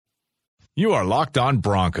You are Locked On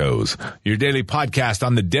Broncos, your daily podcast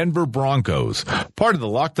on the Denver Broncos, part of the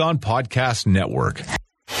Locked On Podcast Network. This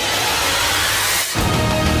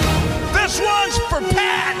one's for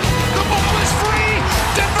Pat. The ball is free.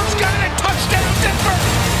 Denver's got it. Touchdown, Denver.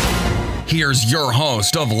 Here's your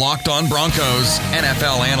host of Locked On Broncos,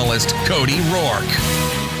 NFL analyst Cody Roark.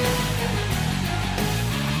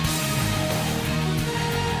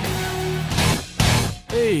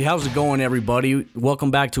 Hey, how's it going, everybody?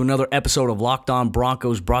 Welcome back to another episode of Locked On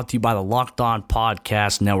Broncos, brought to you by the Locked On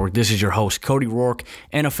Podcast Network. This is your host, Cody Roark,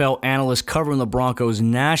 NFL analyst covering the Broncos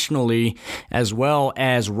nationally, as well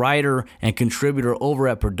as writer and contributor over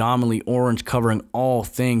at Predominantly Orange, covering all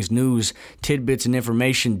things news, tidbits, and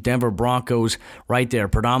information. Denver Broncos, right there,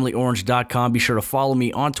 predominantlyorange.com. Be sure to follow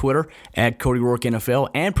me on Twitter at Cody Roark NFL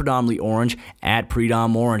and Predominantly Orange at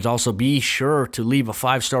Predom Orange. Also, be sure to leave a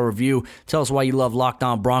 5-star review. Tell us why you love Locked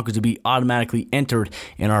On Broncos to be automatically entered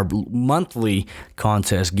in our monthly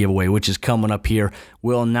contest giveaway, which is coming up here.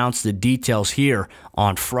 We'll announce the details here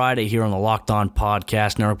on Friday here on the Locked On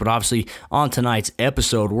Podcast Network. But obviously, on tonight's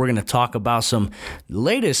episode, we're going to talk about some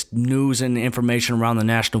latest news and information around the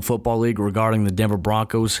National Football League regarding the Denver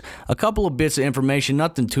Broncos. A couple of bits of information,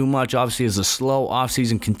 nothing too much. Obviously, as the slow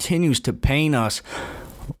offseason continues to pain us,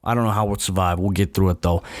 I don't know how we'll survive. We'll get through it,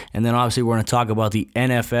 though. And then, obviously, we're going to talk about the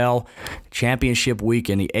NFL Championship Week,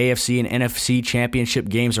 and the AFC and NFC Championship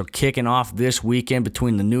games are kicking off this weekend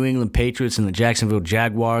between the New England Patriots and the Jacksonville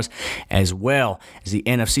Jaguars, as well as the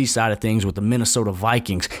NFC side of things with the Minnesota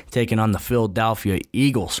Vikings taking on the Philadelphia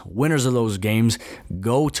Eagles. Winners of those games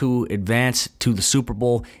go to advance to the Super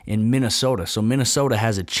Bowl in Minnesota. So Minnesota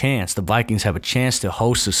has a chance. The Vikings have a chance to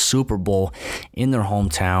host the Super Bowl in their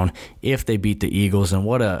hometown if they beat the Eagles. And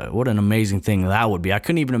what an amazing thing that would be. I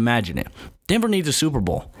couldn't even imagine it. Denver needs a Super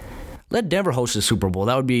Bowl. Let Denver host the Super Bowl.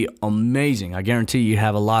 That would be amazing. I guarantee you'd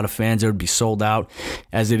have a lot of fans. It would be sold out,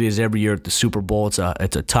 as it is every year at the Super Bowl. It's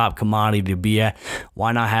a top commodity to be at.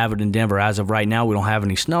 Why not have it in Denver? As of right now, we don't have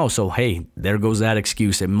any snow. So, hey, there goes that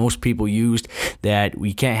excuse that most people used, that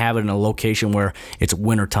we can't have it in a location where it's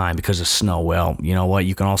wintertime because of snow. Well, you know what?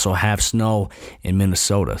 You can also have snow in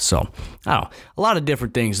Minnesota. So, I don't know. A lot of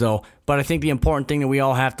different things, though. But I think the important thing that we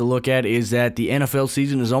all have to look at is that the NFL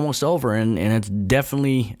season is almost over, and it's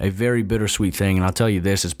definitely a very bittersweet thing. And I'll tell you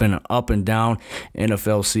this, it's been an up and down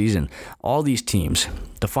NFL season. All these teams,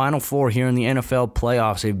 the Final Four here in the NFL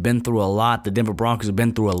playoffs, they've been through a lot. The Denver Broncos have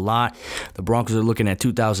been through a lot. The Broncos are looking at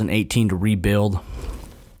 2018 to rebuild.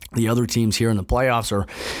 The other teams here in the playoffs are,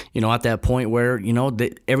 at that point where,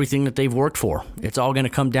 everything that they've worked for, it's all going to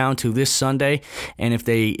come down to this Sunday. And if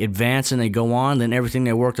they advance and they go on, then everything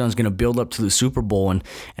they worked on is going to build up to the Super Bowl. And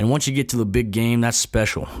once you get to the big game, that's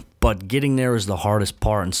special. But getting there is the hardest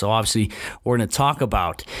part. And so obviously we're going to talk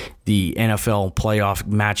about the NFL playoff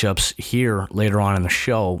matchups here later on in the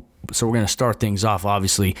show. So we're going to start things off,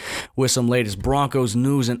 obviously, with some latest Broncos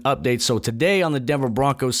news and updates. So today on the Denver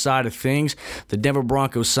Broncos side of things, the Denver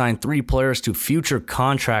Broncos signed 3 players to future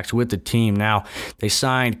contracts with the team. Now, they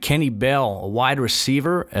signed Kenny Bell, a wide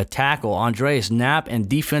receiver, a tackle, Andreas Knapp, and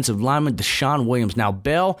defensive lineman Deshaun Williams. Now,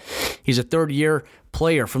 Bell, he's a third-year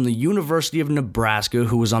player from the University of Nebraska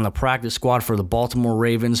who was on the practice squad for the Baltimore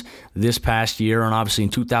Ravens this past year, and obviously in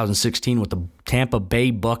 2016 with the Tampa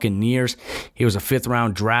Bay Buccaneers. He was a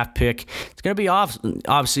 5th-round draft pick. It's going to be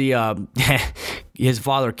obviously his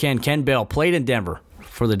father, Ken Bell, played in Denver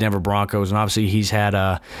for the Denver Broncos, and obviously he's had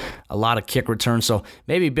a lot of kick returns, so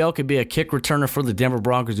maybe Bell could be a kick returner for the Denver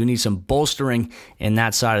Broncos who need some bolstering in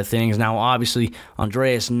that side of things. Now, obviously,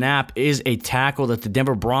 Andreas Knapp is a tackle that the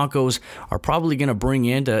Denver Broncos are probably going to bring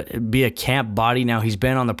in to be a camp body. Now, he's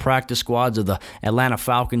been on the practice squads of the Atlanta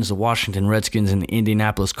Falcons, the Washington Redskins, and the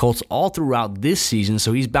Indianapolis Colts all throughout this season,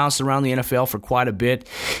 so he's bounced around the NFL for quite a bit.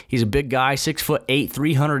 He's a big guy, 6'8",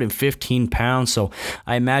 315 pounds, so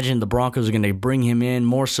I imagine the Broncos are going to bring him in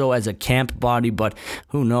more so as a camp body, but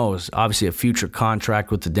who knows? Obviously, a future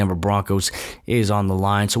contract with the Denver Broncos is on the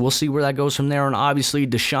line, so we'll see where that goes from there. And obviously,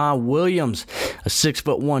 Deshaun Williams, a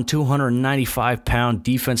 6'1", 295-pound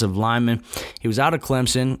defensive lineman. He was out of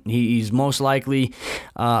Clemson. He's most likely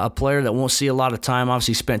a player that won't see a lot of time.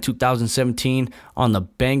 Obviously, spent 2017 on the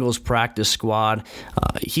Bengals practice squad.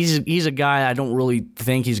 He's a guy I don't really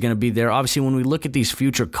think he's going to be there. Obviously, when we look at these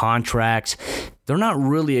future contracts, they're not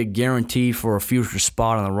really a guarantee for a future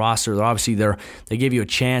spot on the roster. They give you a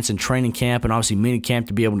chance in training camp and obviously mini camp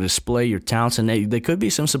to be able to display your talents, and they could be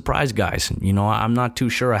some surprise guys. I'm not too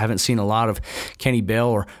sure. I haven't seen a lot of Kenny Bell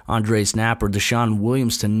or Andre Snap or Deshaun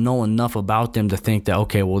Williams to know enough about them to think that,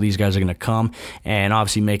 okay, well, these guys are going to come and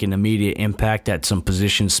obviously make an immediate impact at some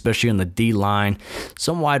positions, especially on the D-line,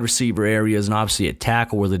 some wide receiver areas, and obviously at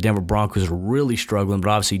tackle where the Denver Broncos are really struggling. But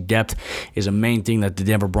obviously depth is a main thing that the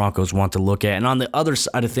Denver Broncos want to look at. And on the other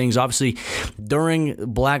side of things, obviously during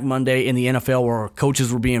Black Monday in the NFL where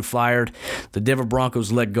coaches were being fired, the Denver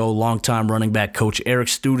Broncos let go longtime running back coach Eric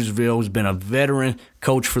Studesville, who's been a veteran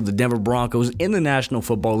coach for the Denver Broncos in the National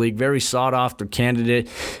Football League, very sought-after candidate,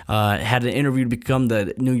 had an interview to become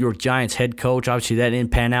the New York Giants head coach. Obviously, that didn't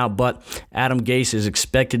pan out, but Adam Gase is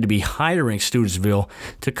expected to be hiring Studesville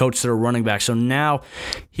to coach their running back. So now,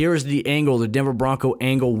 here's the angle, the Denver Bronco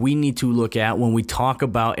angle we need to look at when we talk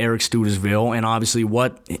about Eric Studesville and obviously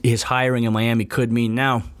what his hiring in Miami could mean.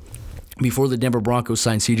 Now, before the Denver Broncos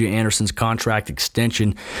signed C.J. Anderson's contract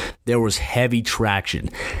extension, there was heavy traction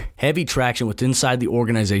with inside the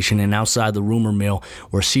organization and outside the rumor mill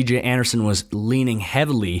where C.J. Anderson was leaning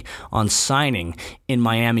heavily on signing in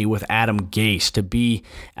Miami with Adam Gase to be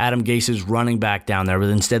Adam Gase's running back down there. But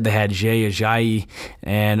instead they had Jay Ajayi,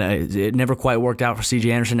 and it never quite worked out for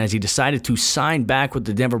C.J. Anderson as he decided to sign back with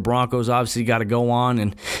the Denver Broncos. Obviously got to go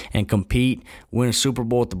on and compete, win a Super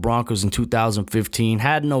Bowl with the Broncos in 2015.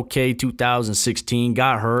 Had an okay 2016,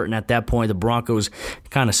 got hurt, and at that point the Broncos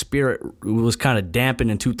kind of spirit was kind of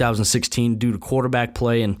dampened in 2016 due to quarterback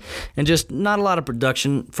play and just not a lot of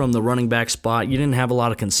production from the running back spot. You didn't have a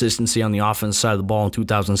lot of consistency on the offense side of the ball in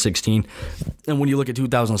 2016. And when you look at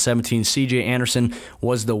 2017, C.J. Anderson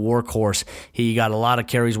was the workhorse. He got a lot of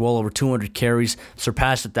carries, well over 200 carries,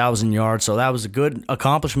 surpassed 1,000 yards. So that was a good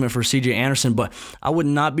accomplishment for C.J. Anderson, but I would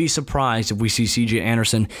not be surprised if we see C.J.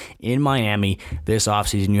 Anderson in Miami this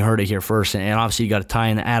offseason. You heard it here first. And obviously you got to tie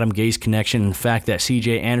in the Adam Gase connection and the fact that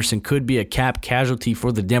C.J. Anderson could be a cap casualty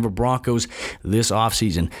for the Denver Broncos this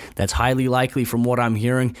offseason. That's highly likely from what I'm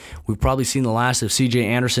hearing. We've probably seen the last of C.J.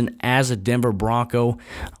 Anderson as a Denver Bronco.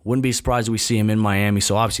 Wouldn't be surprised if we see him in Miami.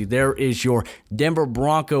 So obviously there is your Denver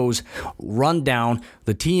Broncos rundown,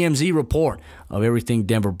 the TMZ report of everything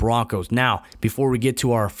Denver Broncos. Now, before we get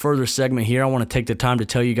to our further segment here, I want to take the time to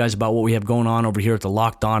tell you guys about what we have going on over here at the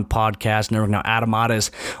Locked On Podcast Network. Now, Adam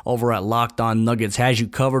Ades over at Locked On Nuggets has you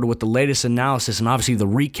covered with the latest analysis and obviously the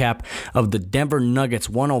recap of the Denver Nuggets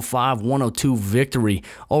 105-102 victory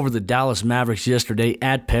over the Dallas Mavericks yesterday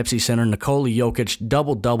at Pepsi Center. Nikola Jokic,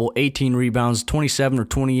 double-double, 18 rebounds, 27 or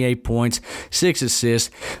 28 points, 6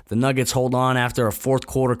 assists. The Nuggets hold on after a fourth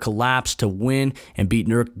quarter collapse to win and beat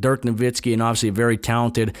Dirk Nowitzki and obviously a very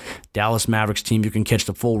talented Dallas Mavericks team. You can catch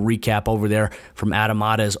the full recap over there from Adam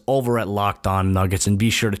Ades over at Locked On Nuggets. And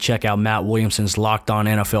be sure to check out Matt Williamson's Locked On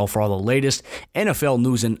NFL for all the latest NFL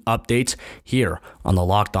news and updates here on the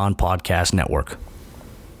Locked On Podcast Network.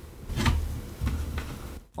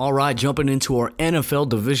 All right, jumping into our NFL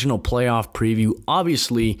divisional playoff preview.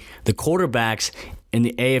 Obviously, the quarterbacks in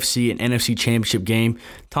the AFC and NFC championship game,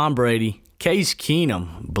 Tom Brady, Case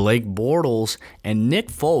Keenum, Blake Bortles, and Nick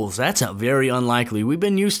Foles. That's a very unlikely. We've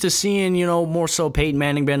been used to seeing, more so Peyton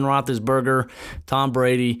Manning, Ben Roethlisberger, Tom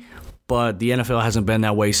Brady, but the NFL hasn't been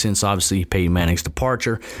that way since, obviously, Peyton Manning's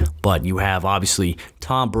departure. But you have, obviously,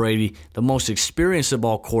 Tom Brady, the most experienced of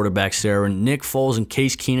all quarterbacks there, and Nick Foles and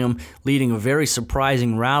Case Keenum leading a very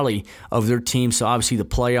surprising rally of their teams to, obviously, the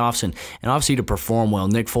playoffs and obviously to perform well.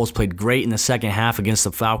 Nick Foles played great in the second half against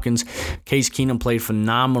the Falcons. Case Keenum played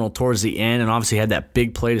phenomenal towards the end and obviously had that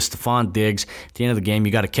big play to Stephon Diggs at the end of the game.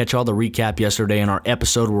 You got to catch all the recap yesterday in our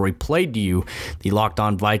episode where we played to you the Locked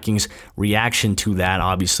On Vikings reaction to that,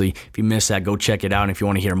 obviously. If you missed that, go check it out. And if you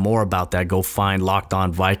want to hear more about that, go find Locked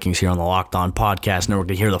On Vikings here on the Locked On Podcast Network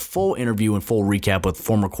to hear the full interview and full recap with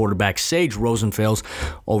former quarterback Sage Rosenfels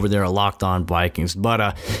over there at Locked On Vikings.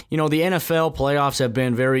 But, the NFL playoffs have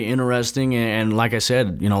been very interesting. And like I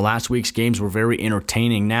said, last week's games were very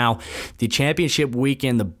entertaining. Now, the championship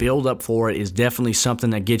weekend, the build-up for it is definitely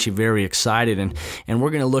something that gets you very excited. And we're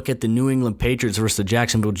going to look at the New England Patriots versus the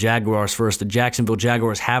Jacksonville Jaguars first. The Jacksonville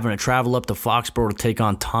Jaguars having to travel up to Foxborough to take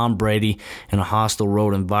on Tom Brady in a hostile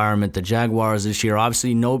road environment. The Jaguars this year,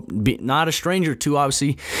 obviously, not a stranger to,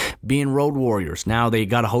 obviously, being road warriors. Now they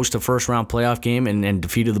got to host a first-round playoff game and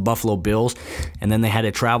defeated the Buffalo Bills, and then they had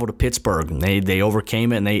to travel to Pittsburgh. And they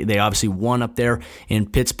overcame it, and they obviously won up there in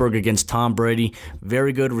Pittsburgh against Tom Brady.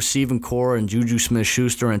 Very good receiving core, and Juju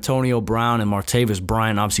Smith-Schuster, Antonio Brown, and Martavis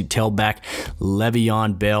Bryant obviously tailed back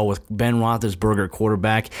Le'Veon Bell with Ben Roethlisberger at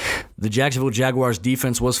quarterback. the Jacksonville Jaguars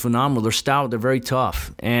defense was phenomenal. They're stout, they're very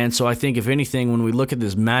tough. And so I think, if anything, when we look at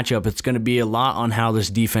this matchup, it's going to be a lot on how this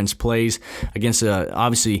defense plays against,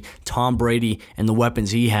 obviously, Tom Brady and the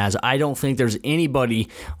weapons he has. I don't think there's anybody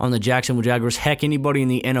on the Jacksonville Jaguars, heck, anybody in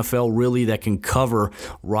the NFL really, that can cover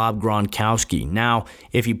Rob Gronkowski. Now,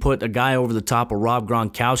 if you put a guy over the top of Rob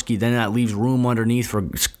Gronkowski, then that leaves room underneath for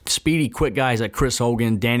speedy, quick guys like Chris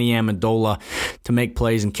Hogan, Danny Amendola to make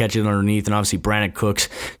plays and catch it underneath, and obviously Brandon Cooks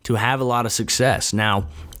to have a lot of success. Now,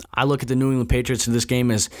 I look at the New England Patriots in this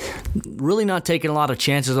game as really not taking a lot of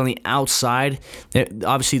chances on the outside.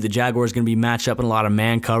 Obviously, the Jaguars are going to be matched up in a lot of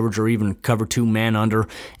man coverage or even cover 2 man under,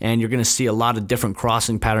 and you're going to see a lot of different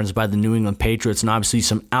crossing patterns by the New England Patriots, and obviously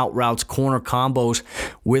some out routes, corner combos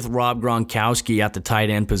with Rob Gronkowski at the tight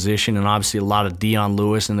end position, and obviously a lot of Dion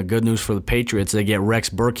Lewis. And the good news for the Patriots, they get Rex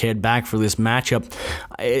Burkhead back for this matchup.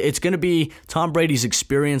 It's going to be Tom Brady's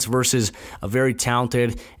experience versus a very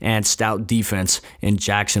talented and stout defense in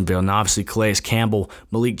Jacksonville. And obviously Calais Campbell,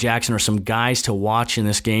 Malik Jackson are some guys to watch in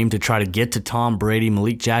this game to try to get to Tom Brady.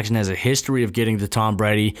 Malik Jackson has a history of getting to Tom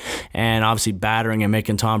Brady and obviously battering and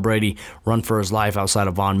making Tom Brady run for his life outside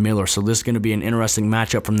of Von Miller. So this is going to be an interesting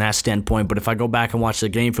matchup from that standpoint. But if I go back and watch the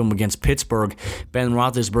game film against Pittsburgh, Ben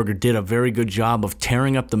Roethlisberger did a very good job of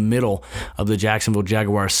tearing up the middle of the Jacksonville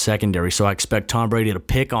Jaguars secondary. So I expect Tom Brady to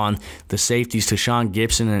pick on the safeties to Sean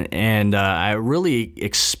Gibson, and I really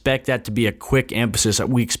expect that to be a quick emphasis.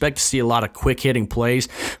 We expect to see a lot of quick hitting plays,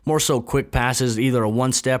 more so quick passes, either a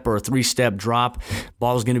 1-step or a 3-step drop.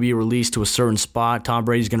 Ball is going to be released to a certain spot. Tom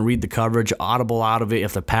Brady's going to read the coverage, audible out of it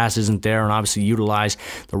if the pass isn't there, and obviously utilize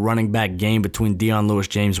the running back game between Dion Lewis,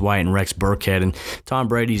 James White, and Rex Burkhead. And Tom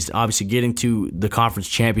Brady's obviously getting to the conference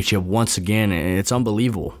championship once again, and it's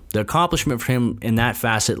unbelievable. The accomplishment for him in that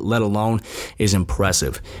facet, let alone, is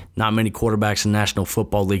impressive. Not many quarterbacks in the National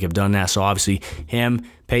Football League have done that. So obviously him,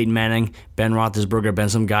 Peyton Manning, Ben Roethlisberger have been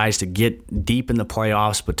some guys to get deep in the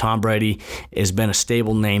playoffs, but Tom Brady has been a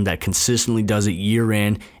stable name that consistently does it year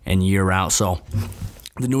in and year out. So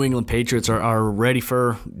the New England Patriots are ready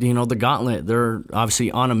for, the gauntlet. They're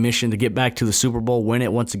obviously on a mission to get back to the Super Bowl, win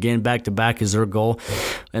it once again, back-to-back is their goal.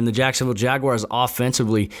 And the Jacksonville Jaguars,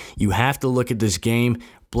 offensively, you have to look at this game.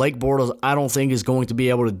 Blake Bortles, I don't think, is going to be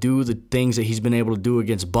able to do the things that he's been able to do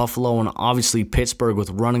against Buffalo and obviously Pittsburgh with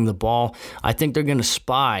running the ball. I think they're going to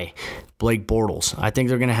spy Blake Bortles. I think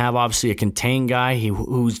they're going to have, obviously, a contained guy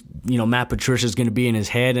who's, Matt Patricia is going to be in his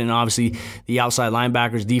head, and obviously the outside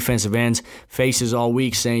linebackers, defensive ends, faces all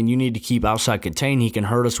week saying you need to keep outside contained. He can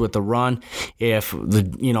hurt us with the run. If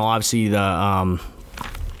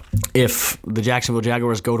if the Jacksonville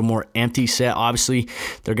Jaguars go to more empty set, obviously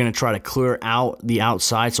they're going to try to clear out the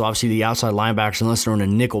outside. So obviously the outside linebackers, unless they're in a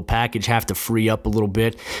nickel package, have to free up a little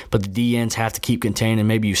bit. But the DNs have to keep contained, and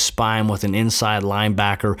maybe you spy him with an inside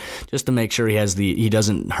linebacker just to make sure he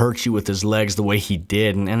doesn't hurt you with his legs the way he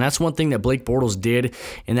did. And that's one thing that Blake Bortles did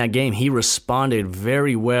in that game. He responded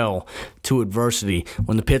very well to adversity.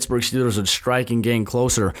 When the Pittsburgh Steelers would strike and gain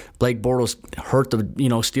closer, Blake Bortles hurt the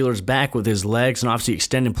Steelers back with his legs and obviously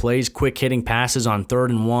extended plays, quick hitting passes on 3rd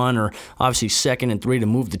and 1 or obviously 2nd and 3 to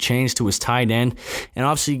move the chains to his tight end, and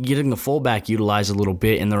obviously getting the fullback utilized a little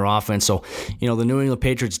bit in their offense. So, the New England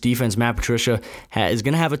Patriots defense, Matt Patricia, is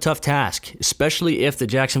going to have a tough task, especially if the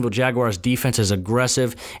Jacksonville Jaguars defense is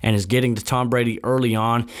aggressive and is getting to Tom Brady early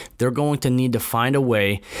on. They're going to need to find a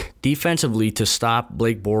way defensively to stop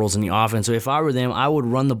Blake Bortles in the offense. So if I were them, I would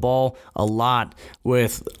run the ball a lot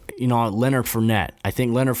with Leonard Fournette. I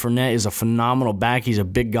think Leonard Fournette is a phenomenal back. He's a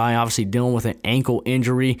big guy, obviously dealing with an ankle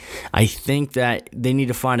injury. I think that they need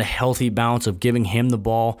to find a healthy balance of giving him the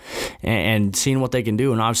ball and seeing what they can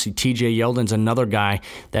do. And obviously TJ Yeldon's another guy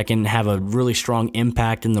that can have a really strong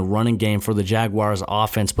impact in the running game for the Jaguars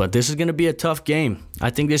offense. But this is going to be a tough game.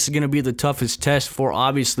 I think this is going to be the toughest test for,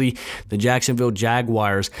 obviously, the Jacksonville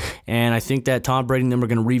Jaguars. And I think that Tom Brady and them are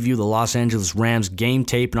going to review the Los Angeles Rams game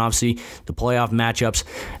tape and obviously the playoff matchups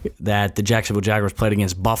that the Jacksonville Jaguars played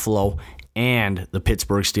against Buffalo and the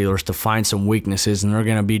Pittsburgh Steelers to find some weaknesses, and they're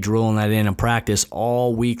going to be drilling that in practice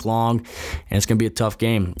all week long, and it's going to be a tough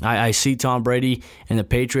game. I see Tom Brady and the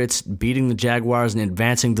Patriots beating the Jaguars and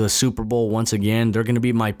advancing to the Super Bowl once again. They're going to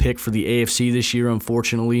be my pick for the AFC this year,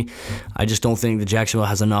 unfortunately. I just don't think the Jacksonville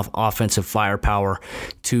has enough offensive firepower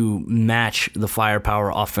to match the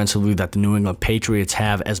firepower offensively that the New England Patriots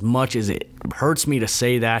have. As much as it hurts me to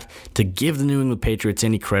say that, to give the New England Patriots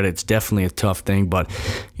any credit, it's definitely a tough thing, but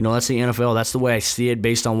that's the NFL NFL. That's the way I see it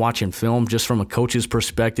based on watching film, just from a coach's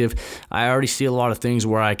perspective. I already see a lot of things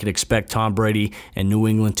where I could expect Tom Brady and New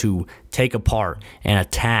England to take apart and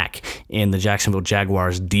attack in the Jacksonville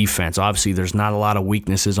Jaguars defense. Obviously, there's not a lot of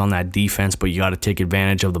weaknesses on that defense, but you got to take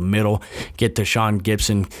advantage of the middle, get to Sean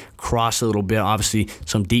Gibson, cross a little bit. Obviously,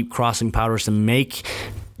 some deep crossing powers to make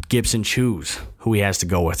Gibson choose who he has to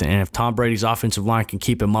go with. And if Tom Brady's offensive line can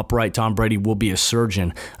keep him upright, Tom Brady will be a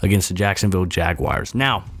surgeon against the Jacksonville Jaguars.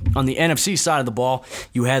 Now, on the NFC side of the ball,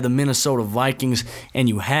 you had the Minnesota Vikings and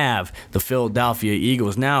you have the Philadelphia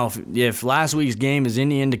Eagles. Now, if last week's game is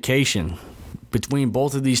any indication between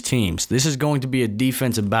both of these teams, this is going to be a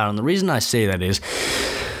defensive battle. And the reason I say that is,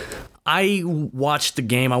 I watched the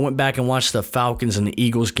game. I went back and watched the Falcons and the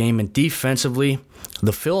Eagles game, and defensively,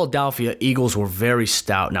 the Philadelphia Eagles were very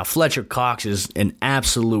stout. Now, Fletcher Cox is an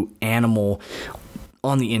absolute animal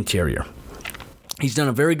on the interior. He's done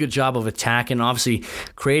a very good job of attacking, obviously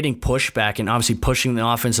creating pushback and obviously pushing the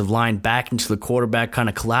offensive line back into the quarterback, kind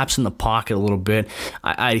of collapsing the pocket a little bit.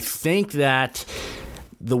 I think that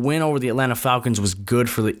the win over the Atlanta Falcons was good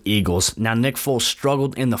for the Eagles. Now, Nick Foles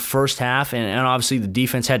struggled in the first half, and obviously the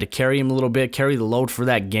defense had to carry him a little bit, carry the load for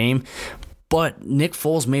that game. But Nick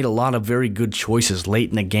Foles made a lot of very good choices late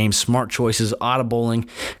in the game, smart choices, audibling,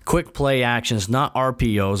 quick play actions, not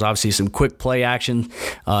RPOs, obviously some quick play action,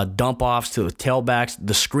 dump-offs to the tailbacks.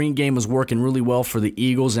 The screen game was working really well for the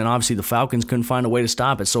Eagles, and obviously the Falcons couldn't find a way to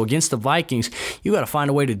stop it. So against the Vikings, you got to find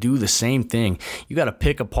a way to do the same thing. You got to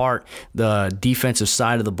pick apart the defensive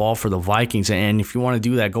side of the ball for the Vikings, and if you want to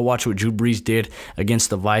do that, go watch what Drew Brees did against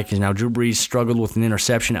the Vikings. Now, Drew Brees struggled with an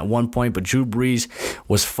interception at one point, but Drew Brees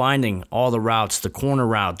was finding all the routes, the corner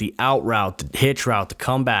route, the out route, the hitch route, the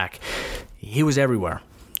comeback. He was everywhere.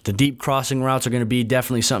 The deep crossing routes are going to be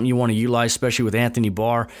definitely something you want to utilize, especially with Anthony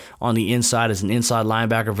Barr on the inside as an inside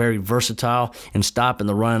linebacker, very versatile in stopping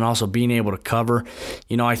the run and also being able to cover.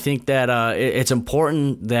 You know, I think that it's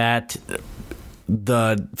important that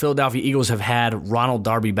the Philadelphia Eagles have had Ronald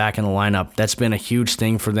Darby back in the lineup. That's been a huge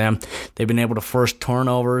thing for them. They've been able to force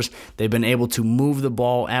turnovers. They've been able to move the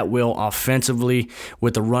ball at will offensively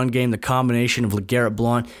with the run game, the combination of LeGarrette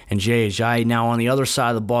Blount and Jay Ajayi. Now, on the other side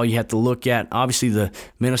of the ball, you have to look at, obviously, the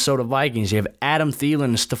Minnesota Vikings. You have Adam Thielen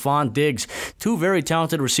and Stephon Diggs, two very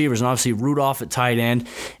talented receivers, and obviously Rudolph at tight end,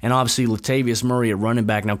 and obviously Latavius Murray at running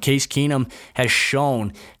back. Now, Case Keenum has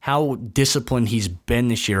shown how disciplined he's been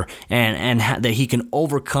this year, and that he can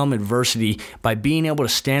overcome adversity by being able to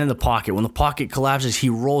stand in the pocket. When the pocket collapses, he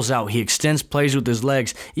rolls out. He extends plays with his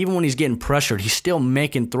legs. Even when he's getting pressured, he's still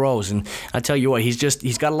making throws. And I tell you what,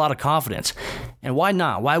 he's got a lot of confidence. And why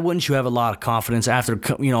not? Why wouldn't you have a lot of confidence after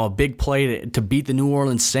a big play to beat the New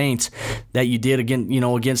Orleans Saints that you did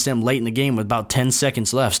against them late in the game with about 10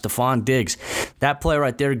 seconds left? Stephon Diggs. That play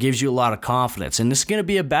right there gives you a lot of confidence. And this is going to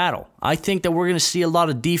be a battle. I think that we're going to see a lot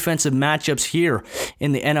of defensive matchups here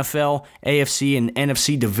in the NFL, AFC, and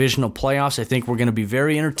NFC divisional playoffs. I think we're going to be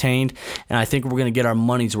very entertained, and I think we're going to get our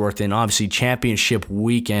money's worth in, obviously, championship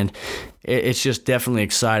weekend. It's just definitely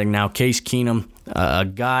exciting now. Case Keenum, a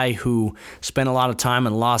guy who spent a lot of time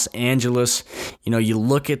in Los Angeles. You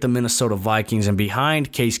look at the Minnesota Vikings, and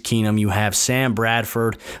behind Case Keenum, you have Sam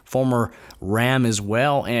Bradford, former Ram as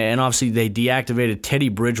well, and obviously they deactivated Teddy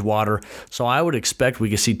Bridgewater, so I would expect we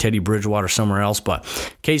could see Teddy Bridgewater somewhere else, but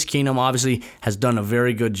Case Keenum obviously has done a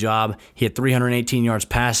very good job. He had 318 yards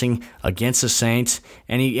passing against the Saints,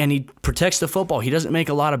 and he protects the football. He doesn't make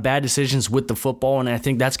a lot of bad decisions with the football, and I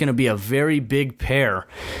think that's going to be a very big pair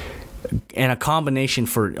and a combination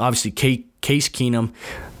for, obviously, Case Keenum,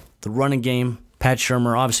 the running game, Pat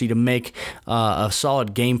Shurmur, obviously, to make a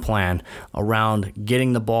solid game plan around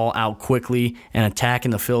getting the ball out quickly and attacking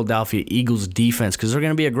the Philadelphia Eagles defense, because they're going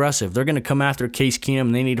to be aggressive. They're going to come after Case Keenum,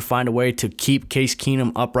 and they need to find a way to keep Case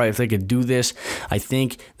Keenum upright. If they could do this, I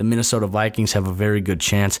think the Minnesota Vikings have a very good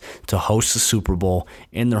chance to host the Super Bowl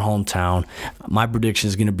in their hometown. My prediction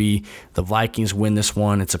is going to be the Vikings win this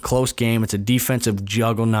one. It's a close game. It's a defensive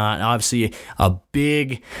juggernaut. Obviously, a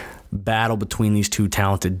big battle between these two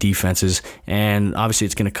talented defenses, and obviously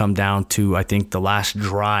it's going to come down to, I think, the last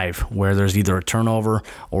drive where there's either a turnover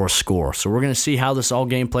or a score. So we're going to see how this all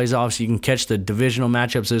game plays. Obviously, you can catch the divisional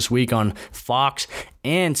matchups this week on Fox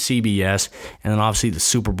and CBS, and then obviously the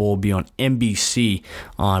Super Bowl will be on NBC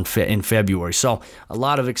in February. So a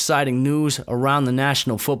lot of exciting news around the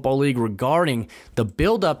National Football League regarding the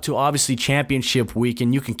build-up to, obviously, championship week,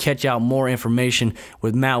 and you can catch out more information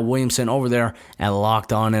with Matt Williamson over there at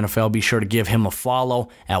Locked On NFL. Be sure to give him a follow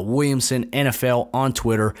at Williamson NFL on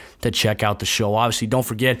Twitter to check out the show. Obviously, don't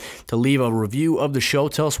forget to leave a review of the show.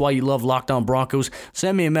 Tell us why you love Locked On Broncos.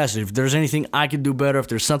 Send me a message. If there's anything I can do better, if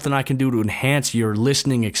there's something I can do to enhance your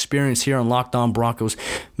listening experience here on Locked On Broncos,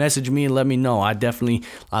 message me and let me know. I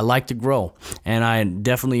like to grow, and I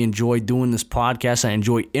definitely enjoy doing this podcast. I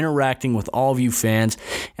enjoy interacting with all of you fans,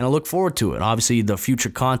 and I look forward to it. Obviously, the future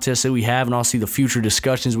contests that we have, and also the future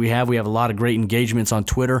discussions we have. We have a lot of great engagements on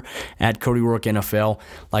Twitter at Cody Rourke NFL.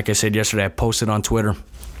 Like I said yesterday, I posted on Twitter.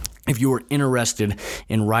 If you are interested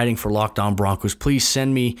in writing for Locked On Broncos, please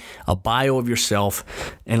send me a bio of yourself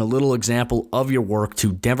and a little example of your work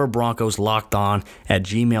to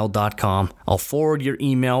denverbroncosLockedOn@gmail.com. I'll forward your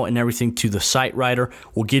email and everything to the site writer.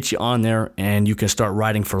 We'll get you on there, and you can start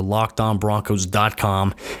writing for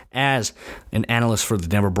LockedOnBroncos.com as an analyst for the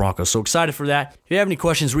Denver Broncos. So excited for that. If you have any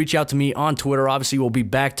questions, reach out to me on Twitter. Obviously, we'll be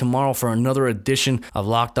back tomorrow for another edition of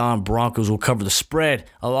Locked On Broncos. We'll cover the spread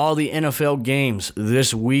of all the NFL games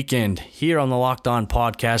this weekend here on the Locked On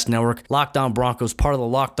Podcast Network. Locked On Broncos, part of the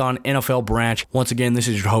Locked On NFL branch. Once again, this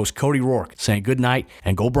is your host, Cody Rourke, saying good night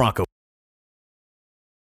and go Broncos.